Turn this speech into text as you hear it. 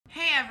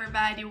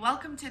everybody,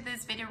 welcome to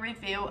this video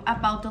review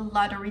about the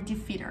lottery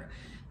defeater.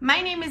 My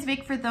name is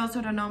Vic for those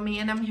who don't know me,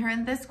 and I'm here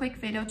in this quick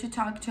video to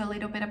talk to a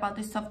little bit about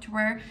this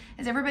software.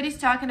 As everybody's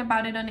talking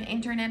about it on the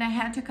internet, I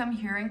had to come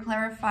here and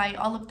clarify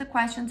all of the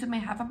questions you may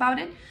have about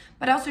it,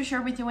 but also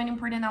share with you an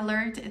important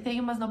alert that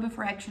you must know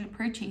before actually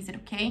purchase it,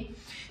 okay?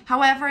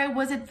 However, I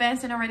was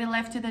advanced and already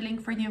left the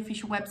link for the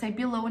official website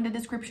below in the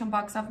description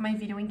box of my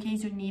video in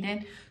case you need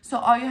it. So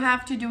all you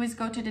have to do is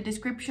go to the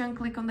description,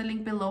 click on the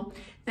link below,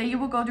 then you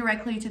will go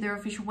directly to their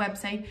official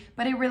website.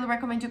 But I really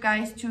recommend you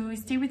guys to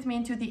stay with me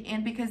until the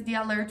end because the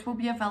alerts will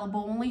be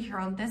available only here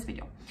on this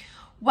video.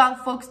 Well,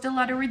 folks, the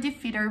lottery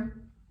defeater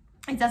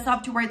is a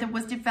software that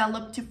was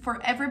developed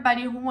for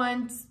everybody who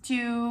wants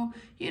to,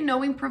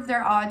 improve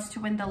their odds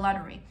to win the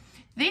lottery.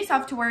 This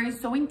software is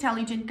so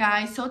intelligent,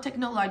 guys, so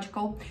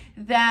technological,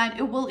 that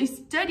it will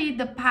study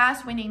the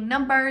past winning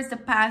numbers, the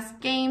past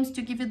games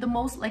to give you the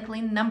most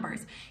likely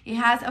numbers. It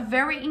has a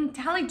very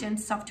intelligent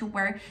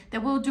software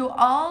that will do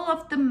all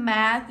of the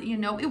math.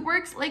 It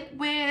works like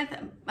with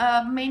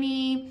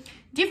many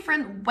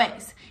different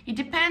ways. It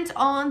depends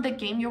on the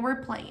game you were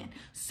playing.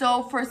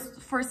 So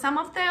for some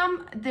of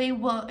them, they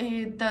will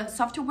the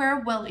software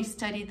will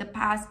study the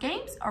past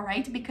games, all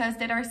right, because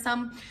there are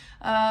some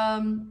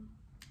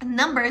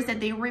numbers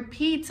that they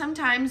repeat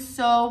sometimes,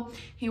 so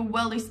he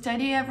will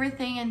study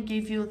everything and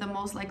give you the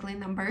most likely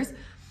numbers.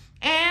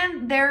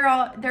 And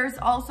there's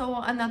also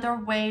another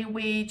way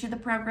which the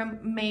program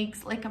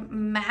makes like a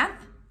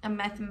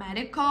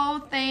mathematical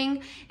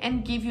thing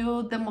and give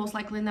you the most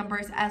likely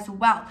numbers as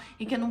well.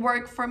 It can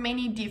work for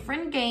many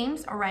different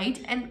games, all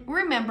right? And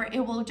remember,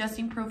 it will just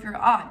improve your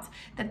odds.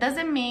 That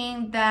doesn't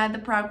mean that the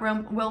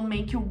program will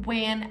make you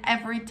win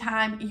every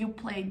time you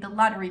play the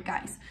lottery,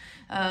 guys.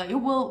 It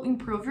will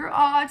improve your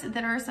odds.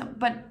 There are some,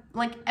 but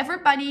like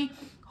everybody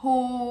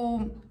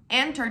who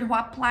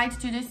applied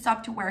to this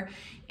software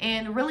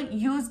and really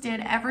used it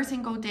every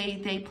single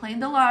day they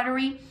played the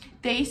lottery,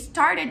 they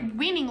started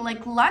winning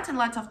like lots and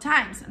lots of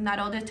times. Not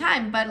all the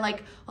time, but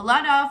like a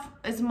lot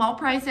of small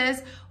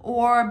prizes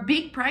or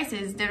big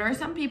prizes. There are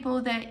some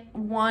people that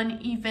won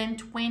even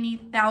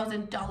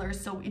 $20,000,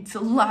 so it's a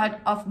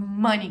lot of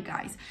money,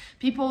 guys.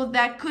 People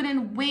that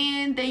couldn't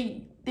win,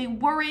 they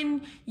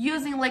weren't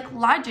using like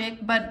logic,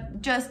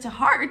 but just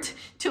heart,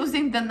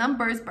 choosing the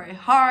numbers by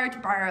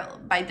heart,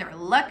 by their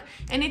luck.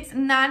 And it's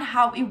not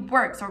how it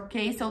works,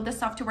 okay? So the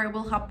software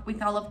will help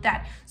with all of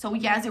that. So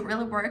yes, it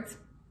really works.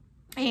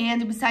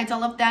 And besides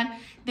all of that,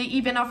 they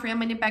even offer a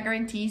money back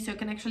guarantee, so you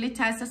can actually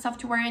test the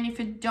software, and if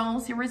you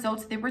don't see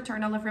results, they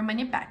return all of your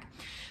money back.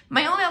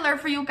 My only alert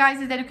for you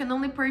guys is that you can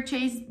only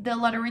purchase the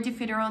lottery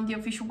defeater on the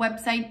official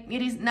website.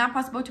 It is not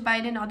possible to buy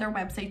it in other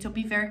websites, so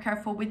be very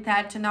careful with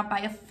that to not buy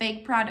a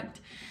fake product.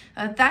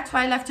 That's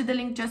why I left the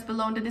link just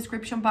below in the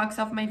description box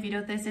of my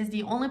video. This is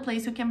the only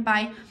place you can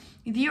buy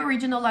the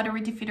original lottery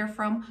defeater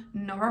from,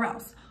 nowhere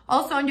else.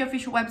 Also on the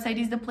official website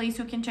is the place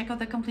you can check out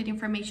the complete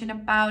information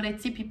about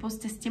it, see people's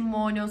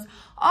testimonials,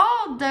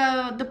 all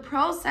the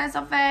process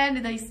of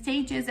it, the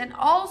stages, and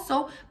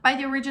also buy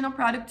the original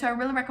product. So I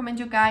really recommend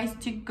you guys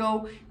to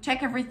go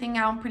check everything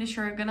out. I'm pretty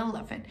sure you're gonna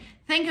love it.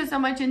 Thank you so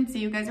much and see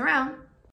you guys around.